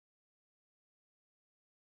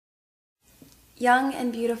Young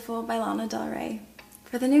and Beautiful by Lana Del Rey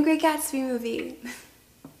for the new Great Gatsby movie.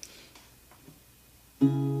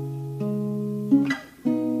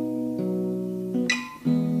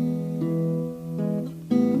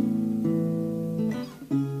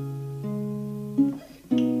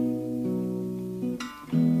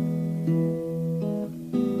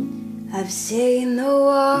 I've seen the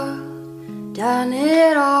world, done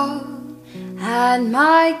it all, had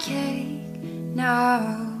my cake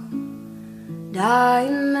now.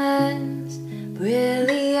 Diamonds,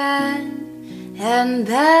 brilliant, and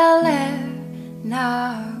Bel Air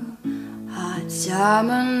now. Hot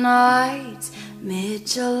summer nights,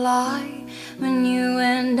 mid-July, when you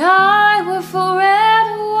and I were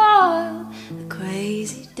forever wild. The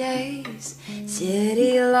crazy days,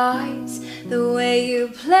 city lights, the way you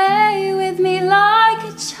play with me like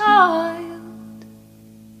a child.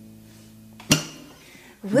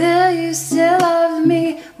 Will you still love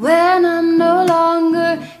me when I'm no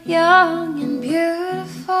longer young and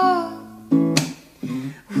beautiful?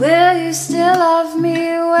 Will you still love me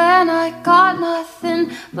when I got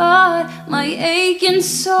nothing but my aching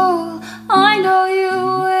soul? I know you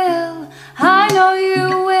will, I know you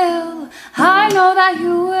will, I know that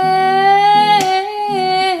you will.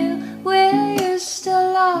 Will you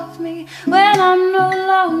still love me when I'm no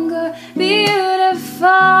longer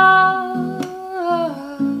beautiful?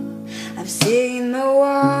 I've seen the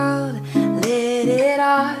world, lit it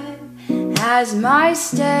up as my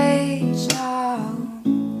stage now.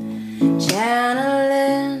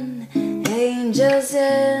 Channeling angels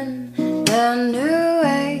in the new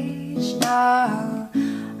age now.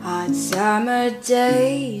 Hot summer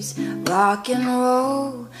days, rock and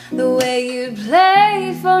roll, the way you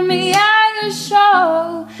play for me at the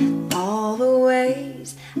show. All the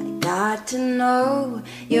ways I got to know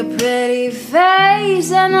your pretty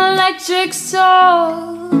face and electric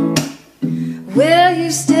soul. Will you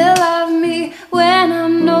still love me when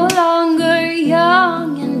I'm no longer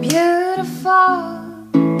young and beautiful?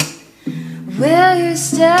 Will you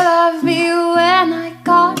still love me when I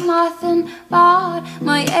got nothing but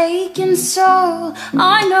my aching soul?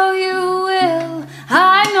 I know you will,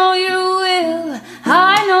 I know you will,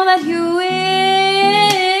 I know that you will.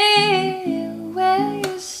 Will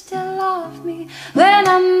you still love me when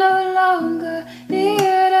I'm no longer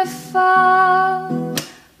beautiful?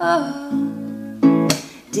 Oh,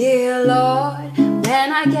 dear Lord,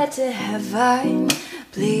 when I get to heaven,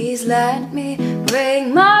 please let me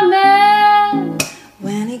bring my man.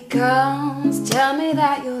 When he comes, tell me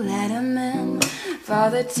that you'll let him in.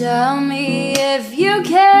 Father, tell me if you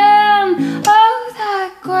can. Oh,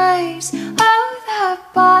 that grace, oh,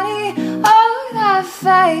 that body, oh, that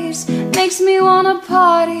face makes me wanna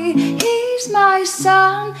party. He's my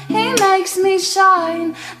sun, he makes me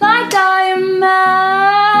shine like diamonds.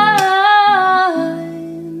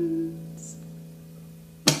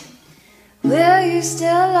 Will you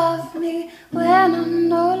still love me when I'm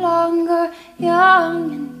no longer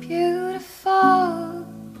young and beautiful?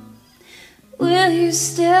 Will you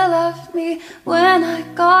still love me when I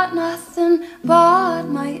got nothing but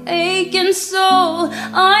my aching soul?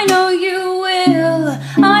 I know you will,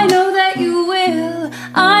 I know that you will,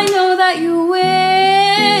 I know that you will.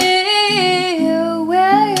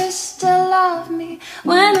 Will you still love me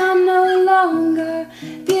when I'm no longer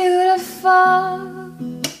beautiful?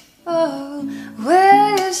 Oh,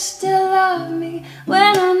 will you still love me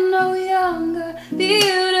when I'm no younger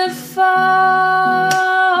beautiful?